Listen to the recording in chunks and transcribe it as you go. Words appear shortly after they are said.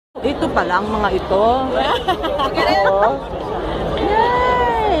Ito pa lang mga ito. Oh.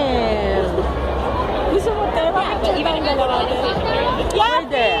 Yes! Gusto mo tayo? Iba yung dalawa.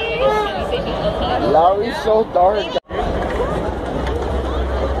 Pwede. Larry's so dark.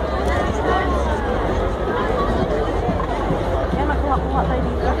 Yan, nakuha-kuha tayo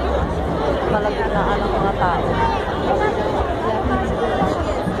dito. Malagyanaan ng mga tao.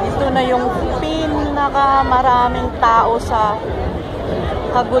 Ito na yung pinakamaraming tao sa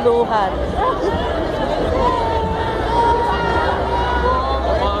kaguluhan.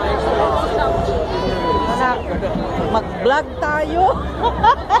 Mag-vlog tayo.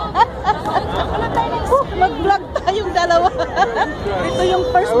 Mag-vlog tayong dalawa. Ito yung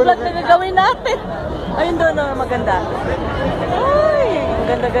first vlog na gagawin natin. Ayun doon, no, maganda. Ay, ang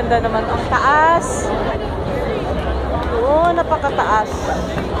ganda-ganda naman. Ang taas. Oh, napakataas.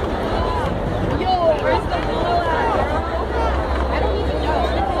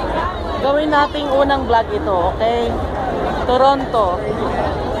 Gawin nating unang vlog ito, okay? Toronto.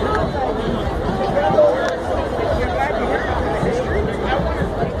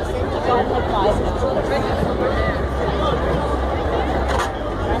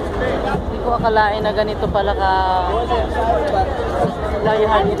 Hindi ko akalain na ganito pala ka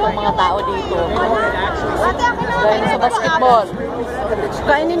layahan itong mga tao dito. Gaya sa basketball.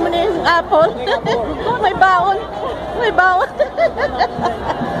 Kainin mo na yung apple. May baon. May baon.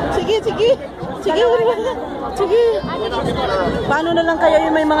 Sige, sige. Sige. Sige. Paano na lang kaya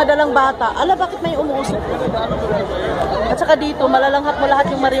yung may mga dalang bata? Ala, bakit may umuusok? At saka dito, malalanghap mo lahat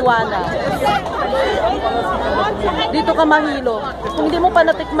yung marijuana. Dito ka mahilo. Kung hindi mo pa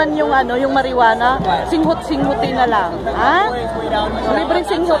natikman yung ano, yung marijuana, singhot-singhutin na lang. Ha? Libreng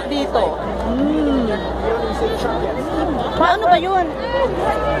singhot dito. Paano ba yun?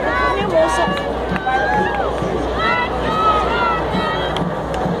 Ano yung usok?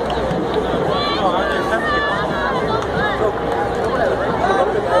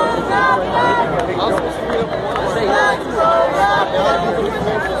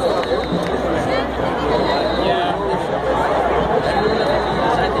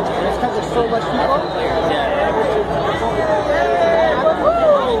 So much people.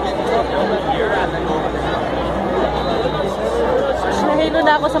 Nahilo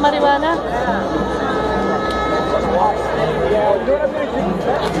na ako sa marijuana.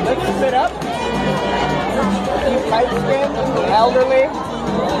 Let's sit up. He's light skinned, elderly,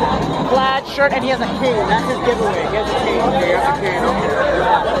 plaid shirt, and he has a cane. That's his giveaway. He has a cane. Okay, he has a cane. Okay.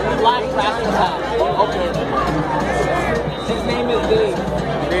 Black Raptor Parade. Okay. His name is Dave.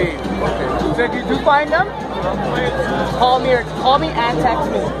 Dave. Okay. So if you do find them, call me and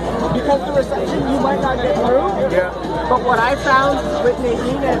text me. Because the reception you might not get through. Yeah. But what I found with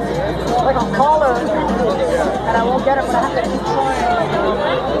Nadine is like a caller, and I won't get it, but I have to keep trying.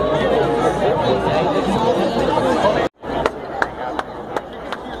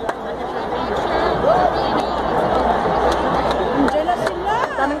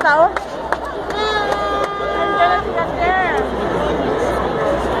 Daming tao? Andiyan na sila, sir.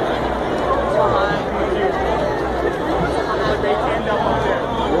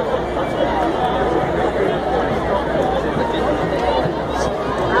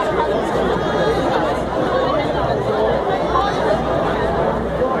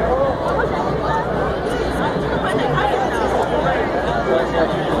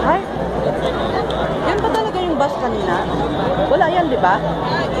 Ay, yan ba talaga yung bus kanina? Wala yan, di ba?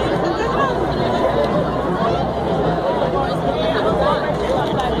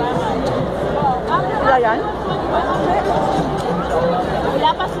 Wala yan? Wala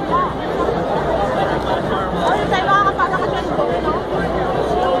pa sila. Ano tayo makakapala ka dyan?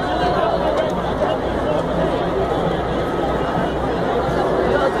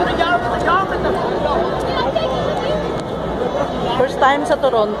 First time sa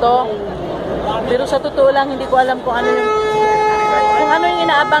Toronto. Pero sa totoo lang, hindi ko alam kung ano yung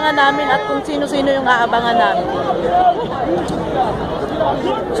inaabangan namin at kung sino-sino yung aabangan namin.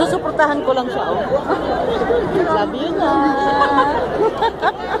 Susuportahan ko lang siya. Oh. Love you na.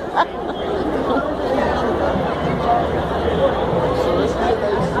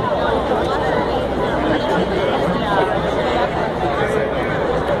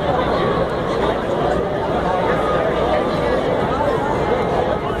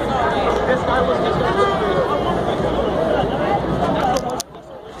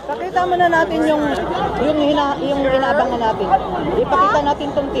 Pakita mo na natin yung inaabangan natin. Ipakita natin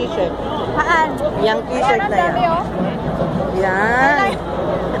tong t-shirt. Haan? Yung t-shirt na yan. Yan.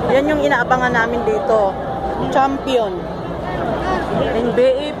 Yan yung inaabangan namin dito. Champion.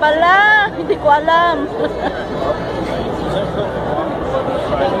 NBA pala. Hindi ko alam.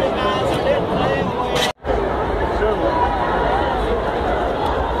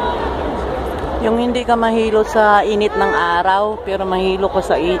 Yung hindi ka mahilo sa init ng araw, pero mahilo ka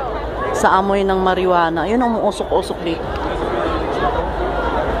sa amoy ng marijuana. Yun ang usok-usok dito.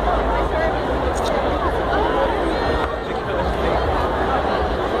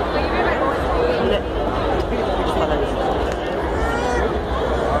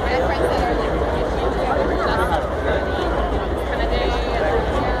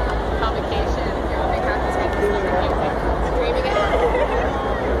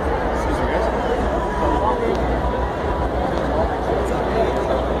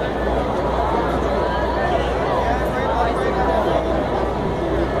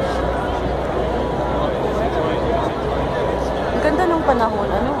 Ganda ng panahon,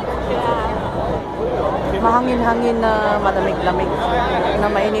 ano? Mahangin-hangin na malamig-lamig, na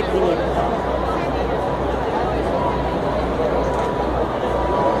mainit-init.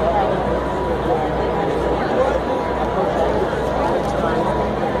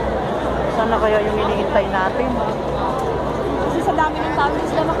 Sana kaya yung iniintay natin? Kasi sa dami ng tao, hindi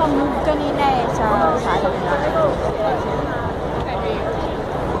sila makamove kanina eh sa sala nila.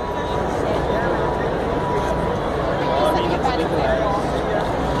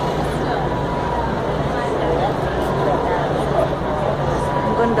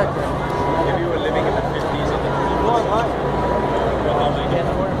 Ang ganda. If you were living in the 50s and the 60s,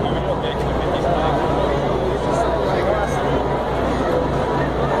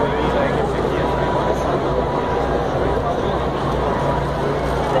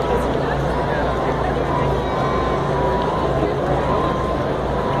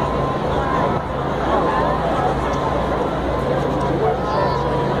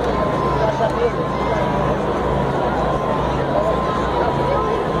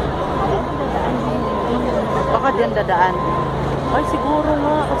 Baka diyan dadaan. Ay, siguro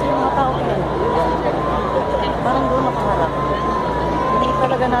nga. Kasi yung mga tao yan. Parang doon nakaharap. Hindi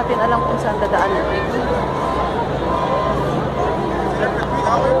talaga natin alam kung saan dadaan.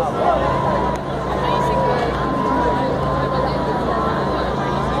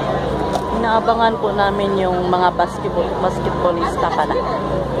 Inaabangan po namin yung mga basketballista pala.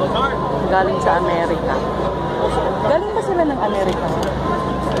 Galing sa Amerika. Galing ba sila ng Amerika?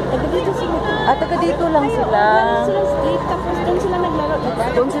 Taga dito sila. Taga dito lang sila. Galing sila state, tapos doon sila naglaro.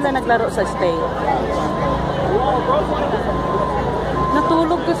 Doon sila naglaro sa state.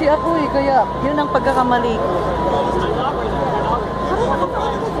 Natulog kasi ako eh, kaya yun ang pagkakamali ko.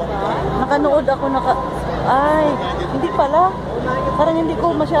 Nakanood ako, ay, hindi pala. Parang hindi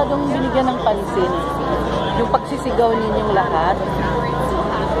ko masyadong binigyan ng pansin. Yung pagsisigaw ninyong lahat.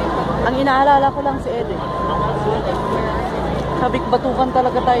 Ang inaalala ko lang si Ed eh. Sabik batukan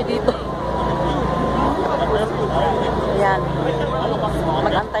talaga tayo dito. Ayan.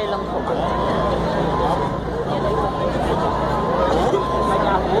 Mag-antay lang po.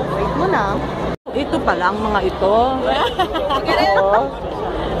 Wait mo na. Ito pa lang mga ito. Oh.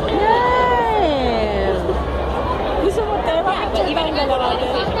 Yes! Gusto mo tayo? Iba ang galaw natin.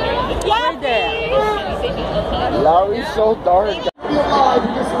 Pwede. Larry's so dark. Be alive,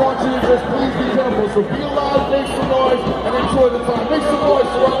 we just want you to just please be careful. So be alive, make some noise, and enjoy the time. Make some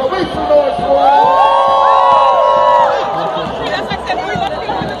noise, Toronto. Make some noise, Toronto. That's like that. We're looking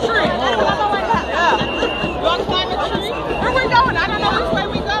for the tree. Yeah. You want to climb a tree? Where we going? I don't know which way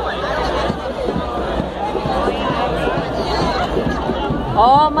we going.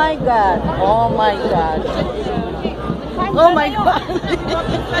 Oh my God. Oh my God. Oh my God.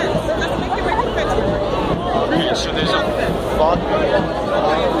 So there's a vodka.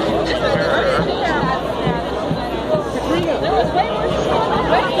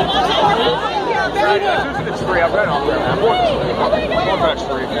 It's free. I've got it on there, man. One back's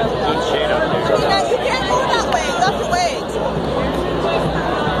free. Good shade out there. You can't move that way. You have to wait.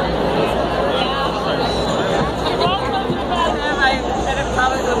 I said it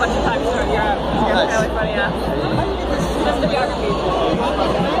probably a bunch of times. So yeah, it's really funny. Yeah. Just the geography.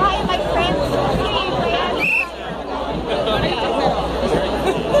 Hi, my friends.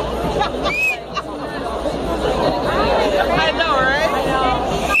 I know, right? I know.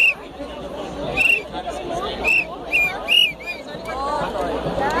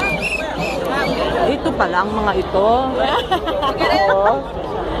 Ito pa lang mga ito. Oh.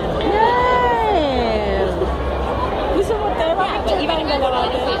 Yes! Gusto mo tayo? Iba ang galaw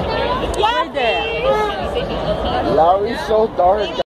natin. Pwede. Larry's so dark.